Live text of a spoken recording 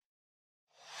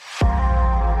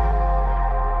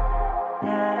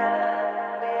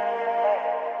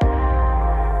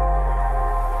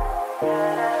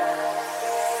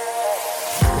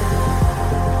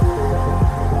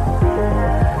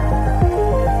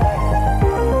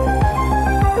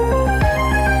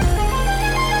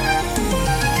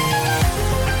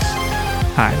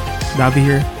Bobby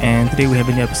here, and today we have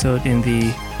a new episode in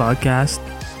the podcast.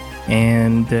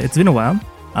 And it's been a while.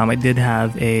 I did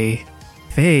have a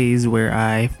phase where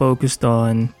I focused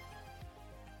on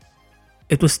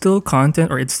it was still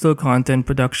content, or it's still content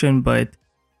production, but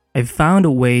I found a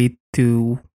way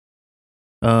to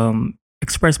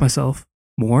express myself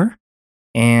more.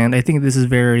 And I think this is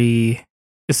very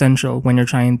essential when you're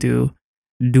trying to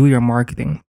do your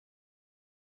marketing.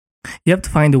 You have to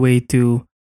find a way to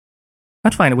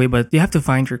not find a way, but you have to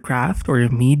find your craft or your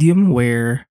medium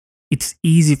where it's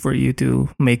easy for you to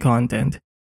make content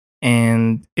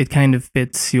and it kind of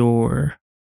fits your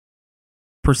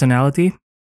personality,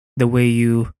 the way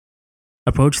you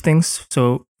approach things.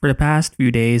 So, for the past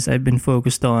few days, I've been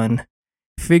focused on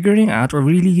figuring out or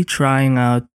really trying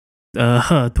out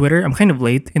Twitter. I'm kind of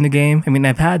late in the game. I mean,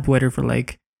 I've had Twitter for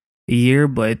like a year,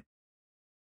 but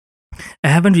I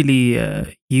haven't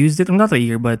really used it. Not a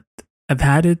year, but I've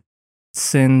had it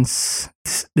since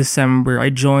December. I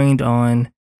joined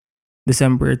on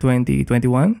December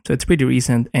 2021, so it's pretty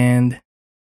recent. And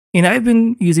I've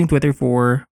been using Twitter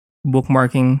for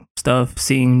bookmarking stuff,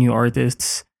 seeing new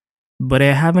artists, but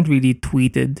I haven't really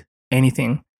tweeted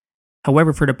anything.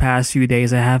 However, for the past few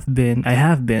days, I have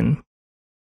been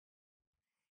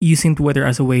using Twitter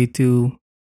as a way to.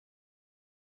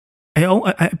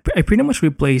 I pretty much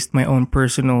replaced my own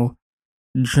personal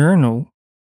journal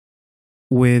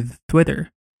with Twitter.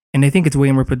 And I think it's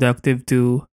way more productive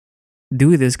to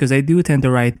do this because I do tend to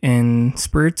write in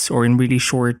spurts or in really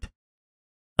short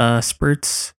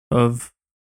spurts of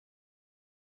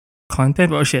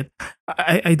content. Oh shit.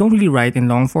 I don't really write in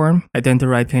long form. I tend to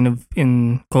write kind of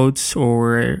in quotes,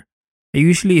 or I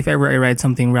usually, if ever I write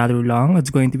something rather long, it's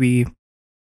going to be,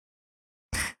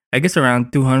 I guess,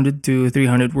 around 200 to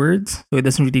 300 words. So it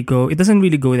doesn't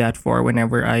really go that far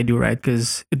whenever I do write,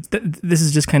 because this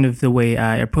is just kind of the way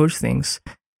I approach things.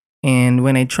 And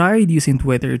when I tried using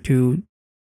Twitter to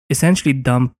essentially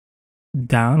dump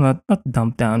down, not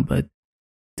dump down, but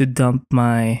to dump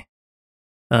my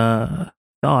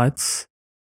thoughts,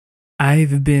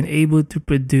 I've been able to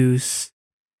produce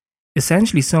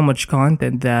essentially so much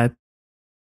content that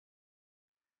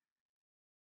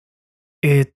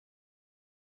it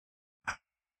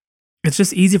it's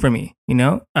just easy for me,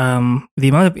 the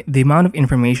amount of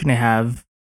information I have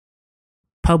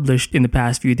published in the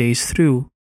past few days through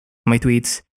my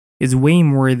tweets is way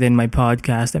more than my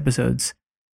podcast episodes.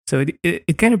 So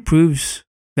it kind of proves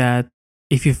that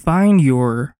if you find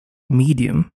your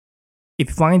medium, if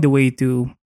you find a way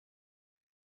to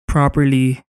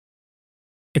properly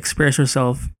express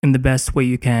yourself in the best way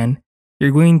you can,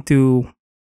 you're going to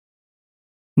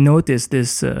notice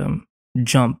this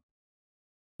jump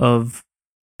of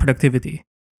productivity.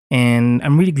 And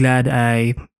I'm really glad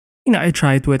I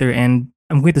tried Twitter, and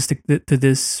I'm going to stick to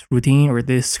this routine or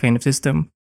this kind of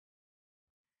system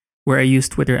where I use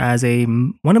Twitter as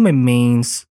one of my main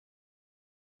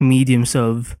mediums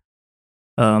of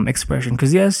expression.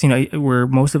 Because yes, we're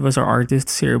most of us are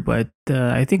artists here, but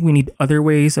I think we need other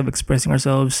ways of expressing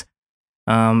ourselves.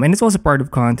 And it's also part of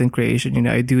content creation.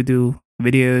 I do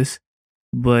videos,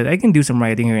 but I can do some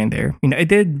writing here and there. I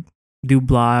did do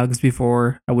blogs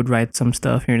before. I would write some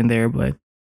stuff here and there, but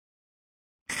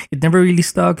it never really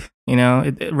stuck.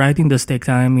 Writing does take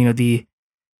time. The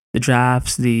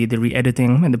drafts, the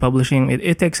re-editing, and the publishing.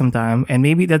 It takes some time, and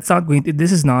maybe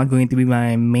this is not going to be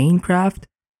my main craft,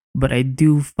 but I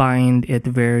do find it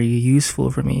very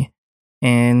useful for me.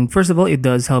 And first of all, it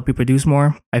does help you produce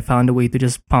more. I found a way to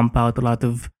just pump out a lot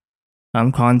of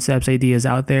concepts, ideas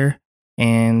out there,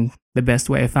 and the best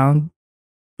way I found,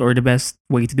 or the best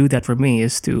way to do that for me,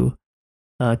 is to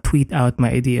tweet out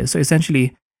my ideas. So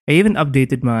essentially, I even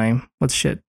updated my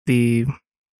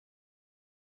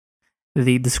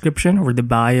the description or the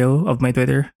bio of my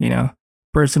Twitter.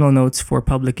 Personal notes for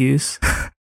public use,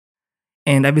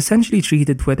 and I've essentially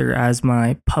treated Twitter as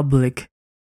my public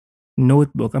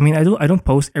notebook. I mean, I don't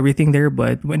post everything there,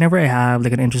 but whenever I have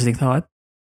like an interesting thought,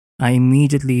 I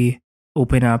immediately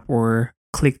open up or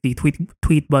click the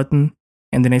tweet button,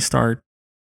 and then I start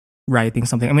writing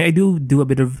something. I mean, I do a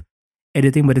bit of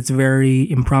editing, but it's very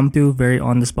impromptu, very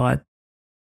on the spot.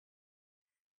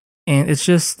 And it's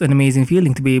just an amazing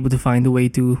feeling to be able to find a way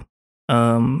to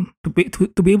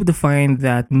be able to find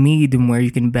that medium where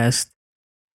you can best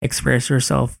express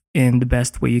yourself in the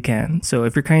best way you can. So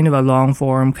if you're kind of a long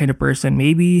form kind of person,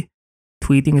 maybe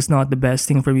tweeting is not the best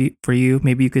thing for you.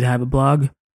 Maybe you could have a blog.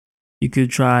 You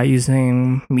could try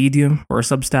using Medium or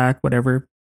Substack, whatever.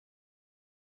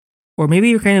 Or maybe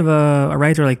you're kind of a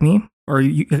writer like me, or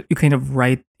you kind of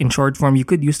write in short form. You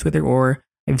could use Twitter, or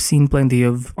I've seen plenty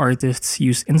of artists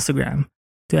use Instagram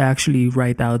to actually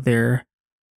write out their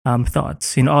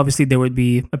thoughts. Obviously there would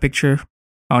be a picture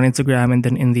on Instagram, and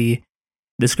then in the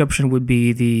description would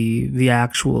be the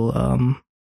actual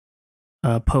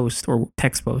post or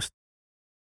text post.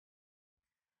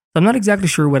 So I'm not exactly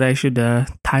sure what I should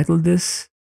title this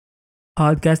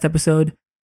podcast episode.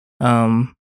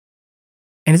 And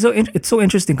it's so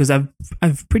interesting because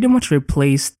I've pretty much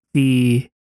replaced the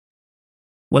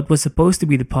what was supposed to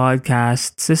be the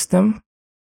podcast system,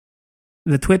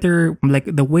 the Twitter, like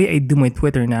the way I do my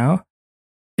Twitter now,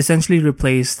 essentially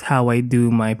replaced how I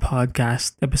do my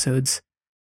podcast episodes.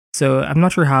 So I'm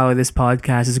not sure how this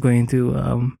podcast is going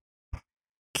to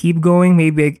keep going.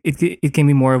 Maybe it can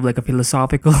be more of like a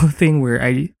philosophical thing where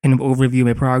I kind of overview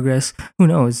my progress. Who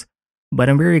knows? But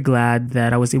I'm very glad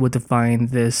that I was able to find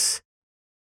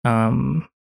um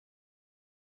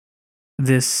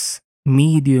this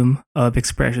medium of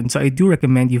expression. So I do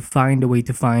recommend you find a way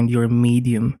to find your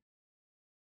medium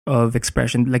of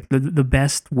expression, like the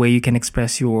best way you can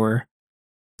express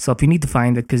yourself. You need to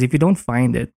find it, because if you don't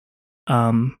find it,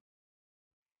 um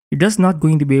you're just not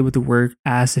going to be able to work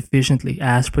as efficiently,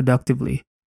 as productively.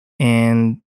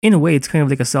 And in a way, it's kind of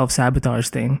like a self sabotage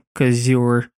thing, because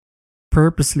you're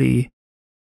purposely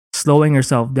slowing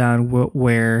yourself down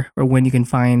where or when you can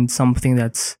find something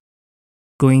that's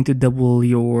going to double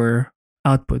your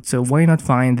output. So why not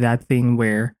find that thing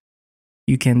where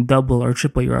you can double or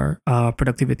triple your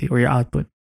productivity or your output?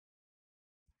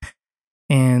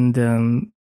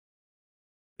 And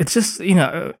it's just,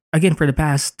 again, for the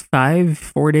past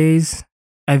 4 days,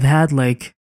 I've had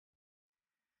like,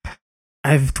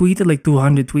 I've tweeted like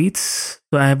 200 tweets.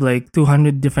 So I have like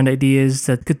 200 different ideas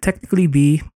that could technically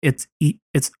be its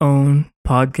own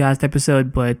podcast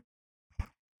episode, but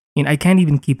I can't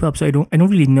even keep up. So I don't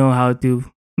really know how to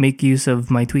make use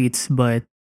of my tweets, but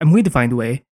I'm going to find a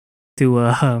way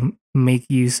to make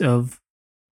use of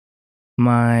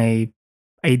my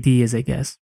ideas, I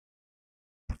guess.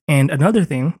 And another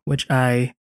thing which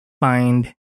I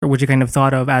find, or which I kind of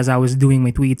thought of as I was doing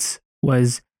my tweets,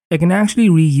 was I can actually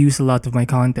reuse a lot of my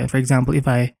content. For example, if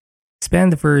I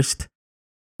spend the first,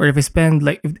 or if I spend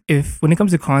like, if when it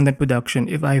comes to content production,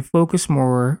 if I focus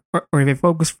more, or if I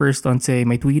focus first on, say,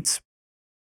 my tweets,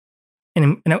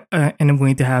 and I'm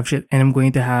going to have shit, and I'm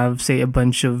going to have, say, a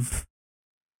bunch of,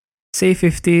 say,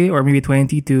 50 or maybe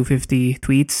 20 to 50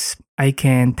 tweets, I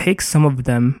can take some of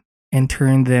them and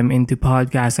turn them into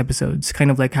podcast episodes,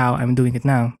 kind of like how I'm doing it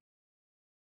now.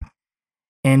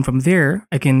 And from there,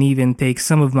 I can even take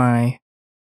some of my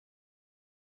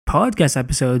podcast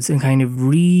episodes and kind of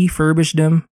repurpose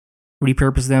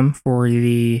them for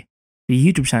the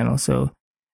YouTube channel. So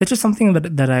it's just something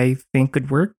that I think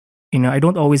could work. I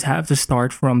don't always have to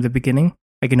start from the beginning.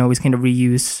 I can always kind of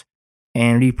reuse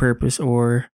and repurpose,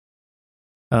 or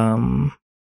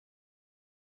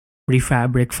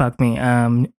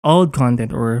refabric, old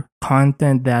content, or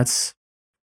content that's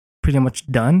pretty much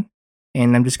done,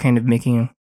 and I'm just kind of making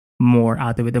more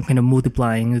out of it. I'm kind of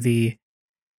multiplying the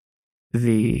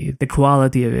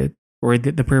quality of it, or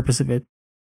the purpose of it.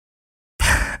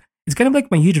 It's kind of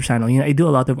like my YouTube channel. I do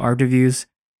a lot of art reviews.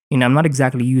 I'm not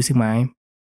exactly using my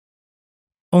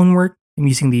own work. I'm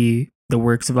using the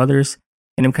works of others,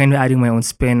 and I'm kind of adding my own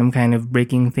spin. I'm kind of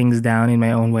breaking things down in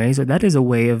my own way. So that is a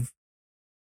way of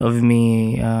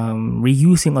me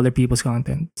reusing other people's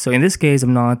content. So in this case,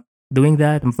 I'm not doing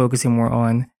that. I'm focusing more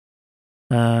on,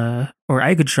 or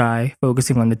I could try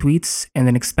focusing on the tweets and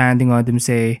then expanding on them,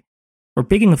 say, or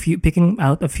picking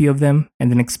out a few of them and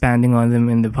then expanding on them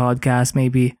in the podcast,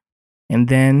 maybe. And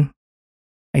then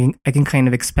I can kind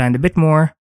of expand a bit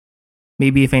more.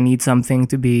 Maybe if I need something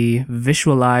to be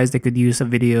visualized, I could use a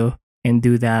video and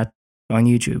do that on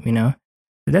YouTube, So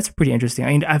that's pretty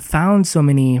interesting. I've found so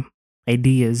many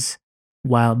ideas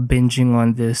while binging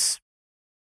on this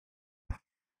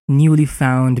newly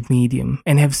found medium,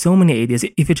 and have so many ideas.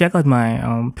 If you check out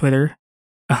my Twitter,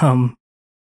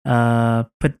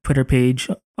 Twitter page,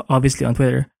 obviously on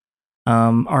Twitter,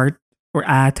 art, or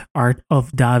at Art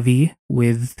of Davi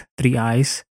with 3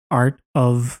 I's, Art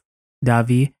of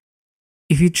Davi.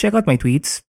 If you check out my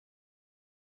tweets,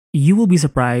 you will be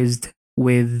surprised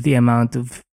with the amount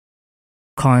of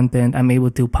content I'm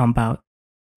able to pump out.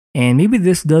 And maybe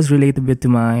this does relate a bit to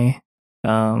my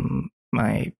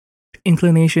my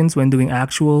inclinations when doing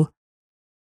actual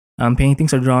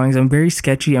paintings or drawings. I'm very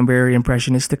sketchy. I'm very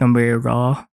impressionistic. I'm very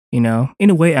raw. In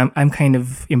a way, I'm kind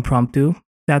of impromptu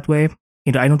that way.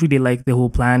 I don't really like the whole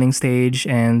planning stage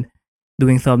and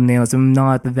doing thumbnails. I'm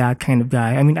not that kind of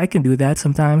guy. I can do that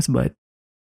sometimes, but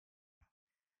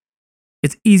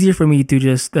it's easier for me to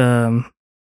just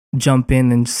jump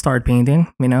in and start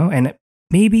painting. And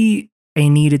maybe I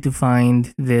needed to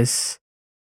find this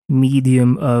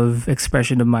medium of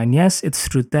expression of mine. Yes, it's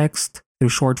through text, through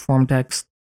short form text,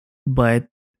 but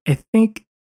I think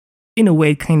in a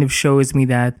way it kind of shows me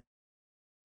that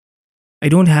I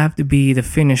don't have to be the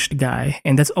finished guy.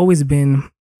 And that's always been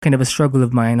kind of a struggle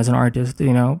of mine as an artist,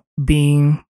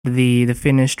 being the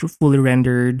finished, fully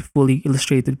rendered, fully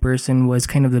illustrated person was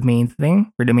kind of the main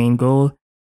thing or the main goal.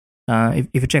 If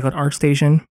you check out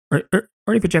ArtStation or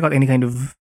if you check out any kind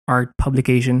of art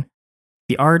publication,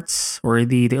 the arts or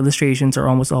the illustrations are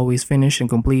almost always finished and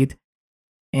complete.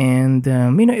 And,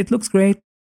 it looks great.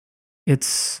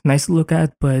 It's nice to look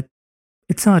at, but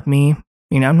it's not me.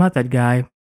 I'm not that guy.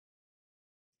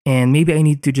 And maybe I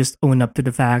need to just own up to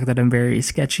the fact that I'm very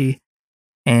sketchy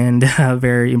and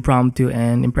very impromptu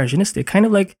and impressionistic, kind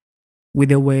of like with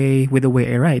the way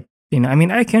I write.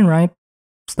 I can write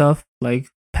stuff like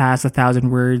past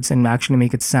 1,000 words and actually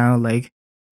make it sound like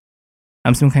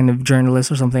I'm some kind of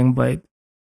journalist or something, but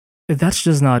that's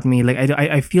just not me. Like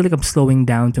I feel like I'm slowing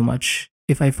down too much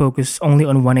if I focus only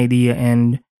on one idea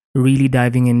and really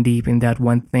diving in deep in that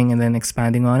one thing and then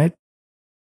expanding on it.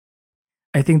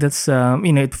 I think that's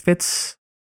it fits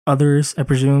others, I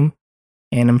presume,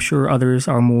 and I'm sure others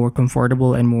are more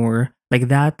comfortable and more like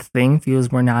that thing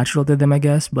feels more natural to them, I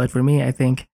guess. But for me, I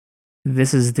think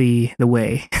this is the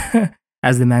way,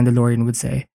 as the Mandalorian would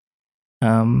say.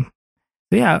 So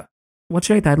yeah, what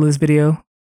should I title this video?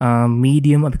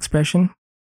 Medium of expression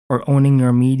or owning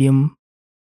your medium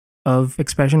of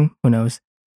expression? Who knows?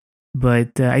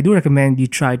 But I do recommend you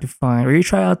try to find or you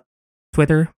try out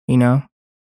Twitter.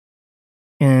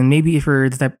 And maybe if you're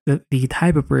the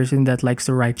type of person that likes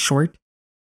to write short,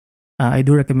 I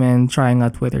do recommend trying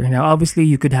out Twitter. Now, obviously,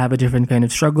 you could have a different kind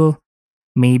of struggle.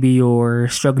 Maybe you're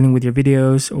struggling with your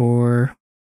videos or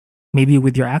maybe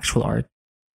with your actual art.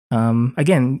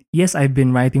 Again, yes, I've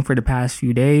been writing for the past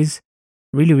few days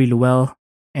really, really well.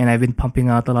 And I've been pumping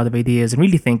out a lot of ideas and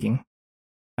really thinking.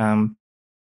 Um,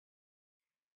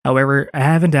 However, I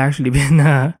haven't actually been,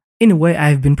 in a way,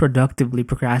 I've been productively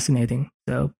procrastinating.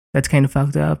 So that's kind of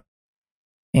fucked up.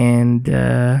 And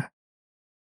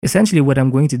essentially, what I'm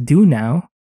going to do now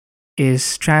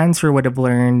is transfer what I've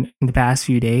learned in the past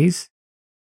few days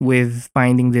with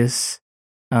finding this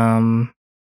um,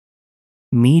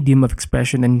 medium of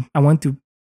expression. And I want to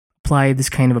apply this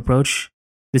kind of approach,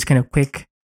 this kind of quick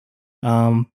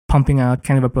pumping out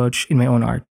kind of approach in my own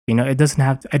art. It doesn't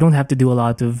have I don't have to do a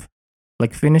lot of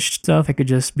like finished stuff. I could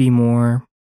just be more,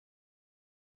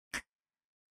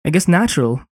 I guess,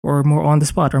 natural or more on the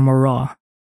spot or more raw.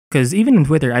 Because even in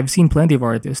Twitter, I've seen plenty of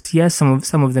artists. Yes,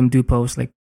 some of them do post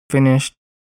like finished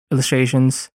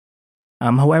illustrations.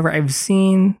 However, I've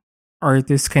seen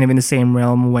artists kind of in the same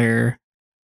realm where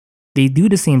they do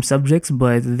the same subjects,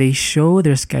 but they show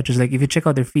their sketches. Like if you check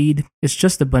out their feed, it's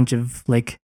just a bunch of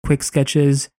like quick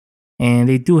sketches, and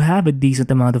they do have a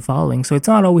decent amount of following. So it's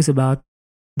not always about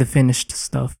the finished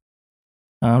stuff.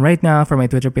 Right now, for my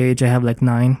Twitter page, I have like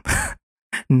nine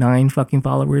fucking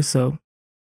followers. So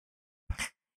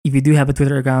if you do have a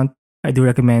Twitter account, I do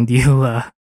recommend you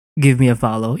give me a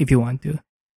follow if you want to.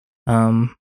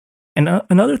 And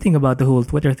another thing about the whole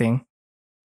Twitter thing,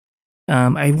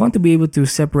 I want to be able to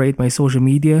separate my social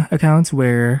media accounts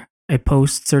where I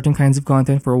post certain kinds of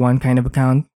content for one kind of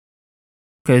account.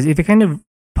 Because if I kind of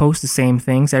post the same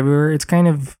things everywhere, it's kind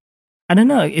of, I don't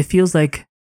know, it feels like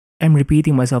I'm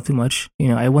repeating myself too much.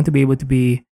 I want to be able to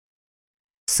be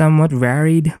somewhat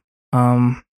varied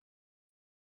and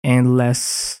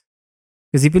less.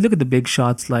 Because if you look at the big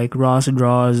shots like Ross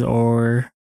Draws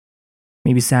or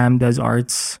maybe Sam Does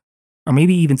Arts or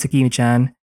maybe even Sakimi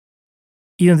Chan,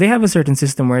 they have a certain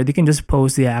system where they can just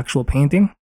post the actual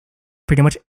painting pretty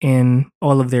much in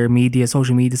all of their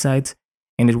social media sites,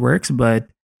 and it works. But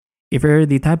if you're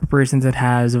the type of person that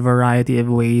has a variety of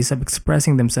ways of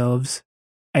expressing themselves,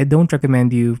 I don't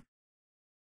recommend you.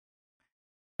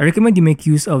 I recommend you make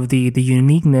use of the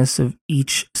uniqueness of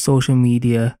each social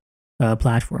media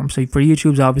platform. So for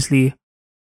YouTube's, obviously,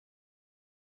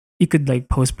 you could like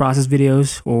post process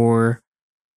videos or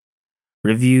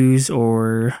reviews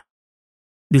or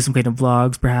do some kind of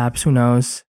vlogs, perhaps. Who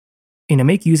knows?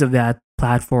 Make use of that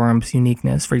platform's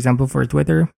uniqueness. For example, for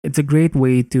Twitter, it's a great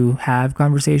way to have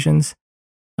conversations.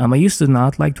 I used to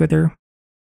not like Twitter,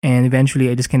 and eventually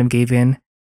I just kind of gave in.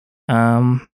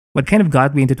 What kind of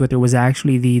got me into Twitter was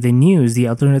actually the news, the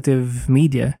alternative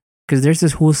media, because there's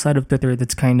this whole side of Twitter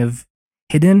that's kind of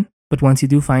hidden, but once you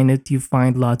do find it, you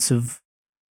find lots of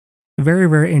very,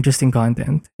 very interesting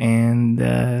content. And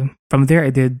from there, I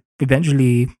did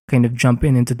eventually kind of jump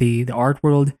into the art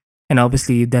world, and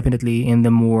obviously, definitely in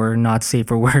the more not safe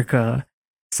for work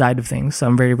side of things. So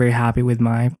I'm very, very happy with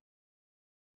my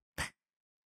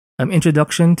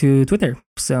introduction to Twitter.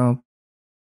 So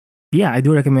yeah, I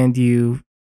do recommend you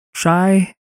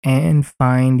try and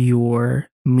find your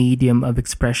medium of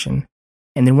expression.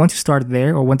 And then once you start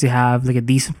there, or once you have like a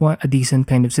decent one, a decent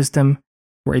kind of system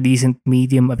or a decent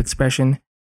medium of expression,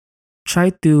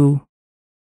 try to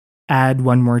add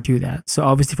one more to that. So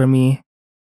obviously for me,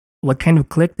 what kind of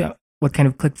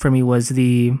clicked for me was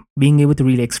the being able to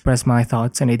really express my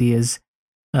thoughts and ideas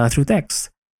through text.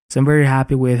 So I'm very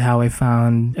happy with how I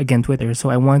found again Twitter. So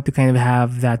I want to kind of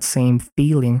have that same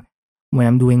feeling when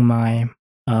I'm doing my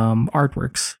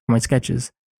artworks, my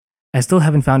sketches. I still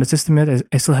haven't found a system yet.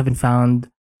 I still haven't found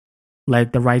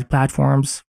like the right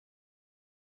platforms.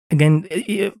 Again,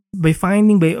 by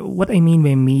what I mean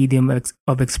by medium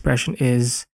of expression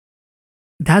is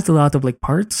it has a lot of like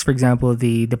parts. For example,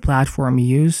 the platform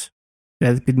you use,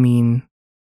 that could mean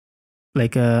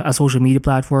like a social media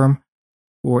platform,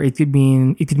 or it could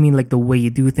mean like the way you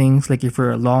do things. Like if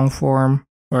you're a long form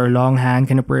or a longhand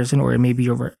kind of person, or maybe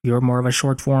you're more of a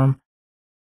short form,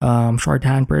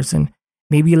 shorthand person.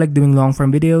 Maybe you like doing long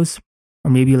form videos,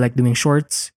 or maybe you like doing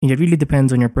shorts. And it really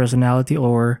depends on your personality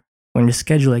or on your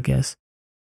schedule, I guess,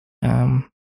 or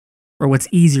what's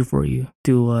easier for you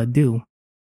to do.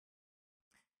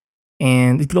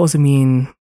 And it could also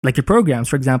mean like your programs.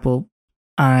 For example,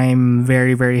 I'm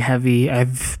very, very heavy.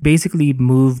 I've basically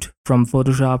moved from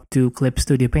Photoshop to Clip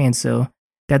Studio Paint. So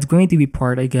that's going to be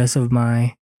part, I guess, of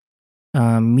my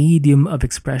medium of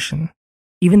expression.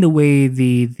 Even the way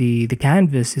the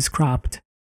canvas is cropped,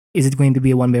 is it going to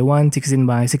be a 1:1,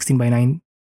 16:9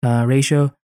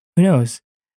 ratio? Who knows?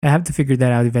 I have to figure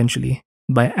that out eventually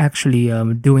by actually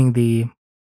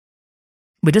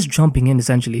by just jumping in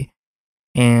essentially.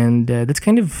 And it's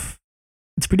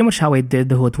pretty much how I did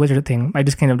the whole Twitter thing. I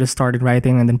just kind of just started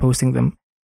writing and then posting them.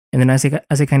 And then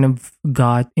as I kind of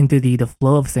got into the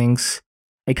flow of things,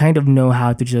 I kind of know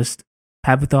how to just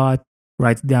have a thought,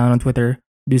 write it down on Twitter,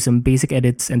 do some basic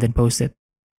edits, and then post it.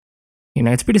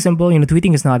 It's pretty simple.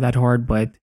 Tweeting is not that hard, but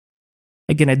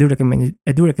again, I do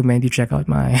recommend you check out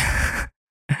my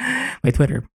my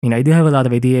Twitter. I do have a lot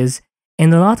of ideas,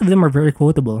 and a lot of them are very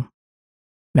quotable.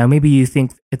 Now, maybe you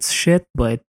think it's shit,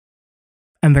 but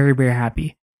I'm very, very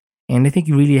happy. And I think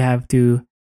you really have to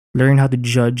learn how to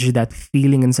judge that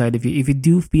feeling inside of you. If you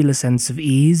do feel a sense of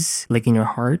ease, like in your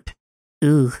heart,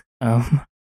 ugh,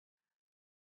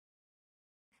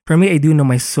 for me, I do know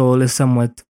my soul is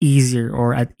somewhat easier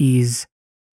or at ease.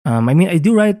 I mean, I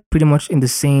do write pretty much in the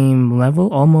same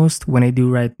level almost when I do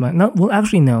write my. No, well,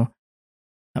 actually, no.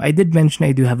 I did mention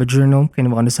I do have a journal kind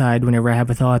of on the side. Whenever I have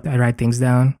a thought, I write things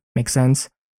down. Makes sense.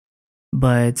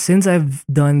 But since I've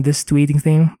done this tweeting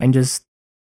thing and just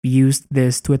used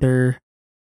this Twitter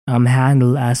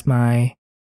handle as my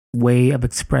way of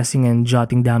expressing and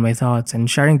jotting down my thoughts and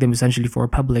sharing them essentially for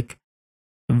public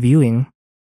viewing,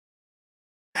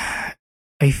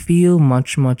 I feel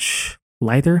much, much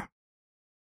lighter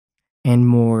and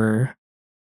more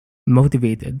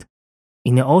motivated.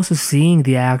 Also seeing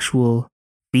the actual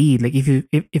feed, like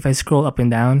if I scroll up and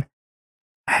down,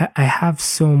 I have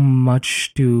so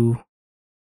much to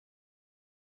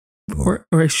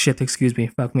or shit, excuse me,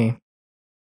 fuck me.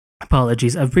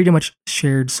 Apologies. I've pretty much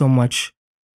shared so much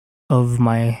of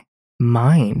my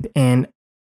mind, and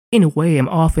in a way, I'm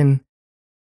often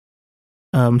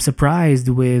surprised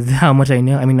with how much I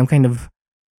know. I mean, I'm kind of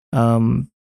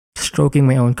stroking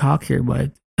my own cock here,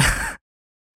 but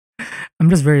I'm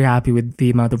just very happy with the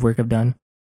amount of work I've done,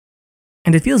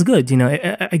 and it feels good.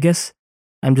 I guess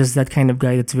I'm just that kind of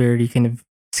guy that's very kind of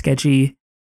sketchy,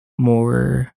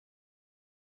 more.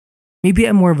 Maybe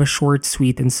I'm more of a short,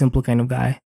 sweet, and simple kind of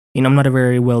guy. I'm not a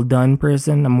very well done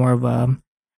person. I'm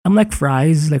like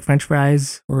fries, like French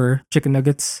fries or chicken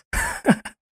nuggets.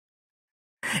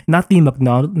 Not the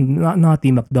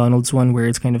McDonald's one where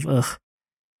it's kind of ugh.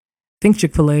 Think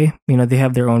Chick-fil-A. They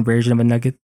have their own version of a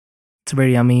nugget. It's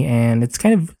very yummy and it's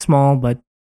kind of small but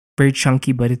very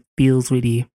chunky, but it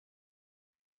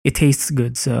tastes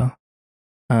good. So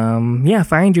yeah,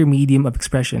 find your medium of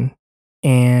expression.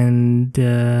 And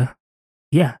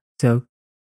yeah, so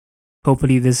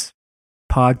hopefully this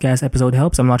podcast episode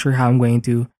helps. I'm not sure how I'm going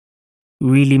to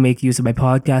really make use of my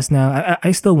podcast now.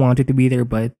 I still want it to be there,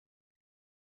 but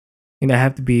I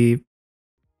have to be.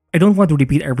 I don't want to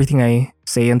repeat everything I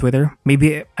say on Twitter.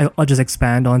 Maybe I'll just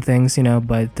expand on things,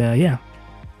 But yeah,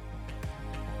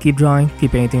 keep drawing,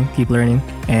 keep painting, keep learning,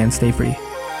 and stay free.